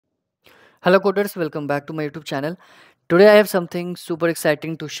Hello coders, welcome back to my YouTube channel. Today I have something super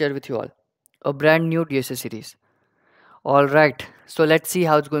exciting to share with you all. A brand new DSA series. Alright, so let's see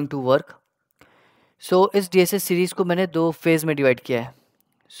how it's going to work. So इस DSA series को मैंने दो phase में divide किया है.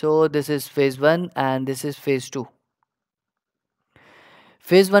 So this is phase 1 and this is phase 2.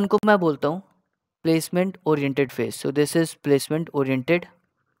 Phase 1 को मैं बोलता हूँ placement oriented phase. So this is placement oriented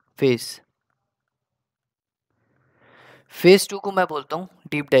phase. Phase 2 को मैं बोलता हूँ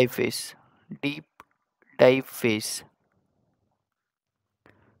deep dive phase. Deep dive phase.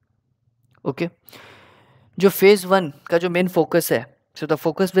 Okay. जो फेज 1 का जो मेन फोकस है, so the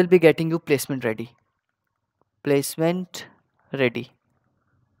focus will be getting you placement ready.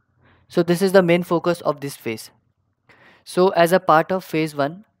 So this is the main focus of this phase. So as a part of phase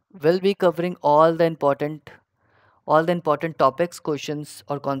 1, we'll be covering all the important topics, questions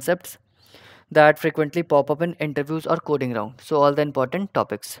or concepts that frequently pop up in interviews or coding round. So all the important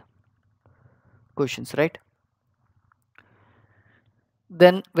topics, questions, right?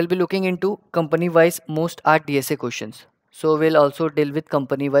 Then we'll be looking into company-wise most are DSA questions. So we'll also deal with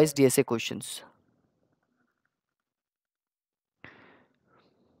company-wise DSA questions.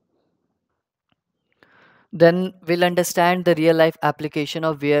 Then we'll understand the real-life application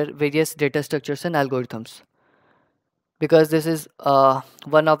of various data structures and algorithms. Because this is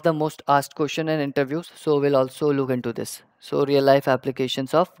one of the most asked question in interviews, so we'll also look into this. So real-life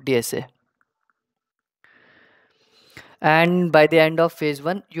applications of DSA. And by the end of phase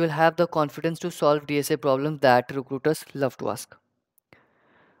 1, you'll have the confidence to solve DSA problems that recruiters love to ask.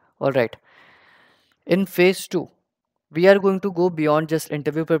 Alright. In phase 2, we are going to go beyond just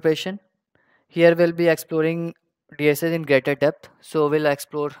interview preparation. Here we'll be exploring DSA in greater depth. So we'll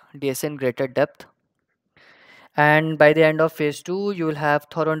explore DSA in greater depth. And by the end of phase 2, you will have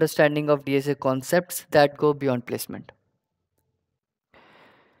thorough understanding of DSA concepts that go beyond placement.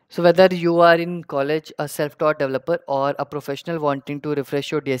 So whether you are in college, a self-taught developer, or a professional wanting to refresh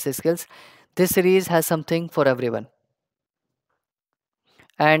your DSA skills, this series has something for everyone.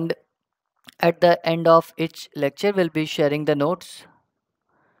 And at the end of each lecture, we'll be sharing the notes,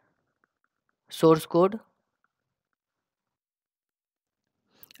 source code,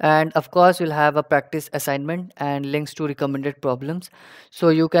 and of course you'll have a practice assignment and links to recommended problems so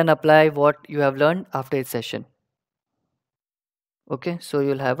you can apply what you have learned after each session. Okay, so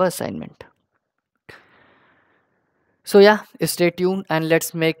you'll have an assignment. So yeah, stay tuned and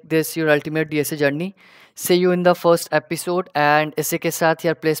let's make this your ultimate DSA journey. See you in the first episode and इसी के साथ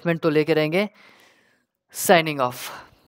यार placement तो लेके रहेंगे. Signing off.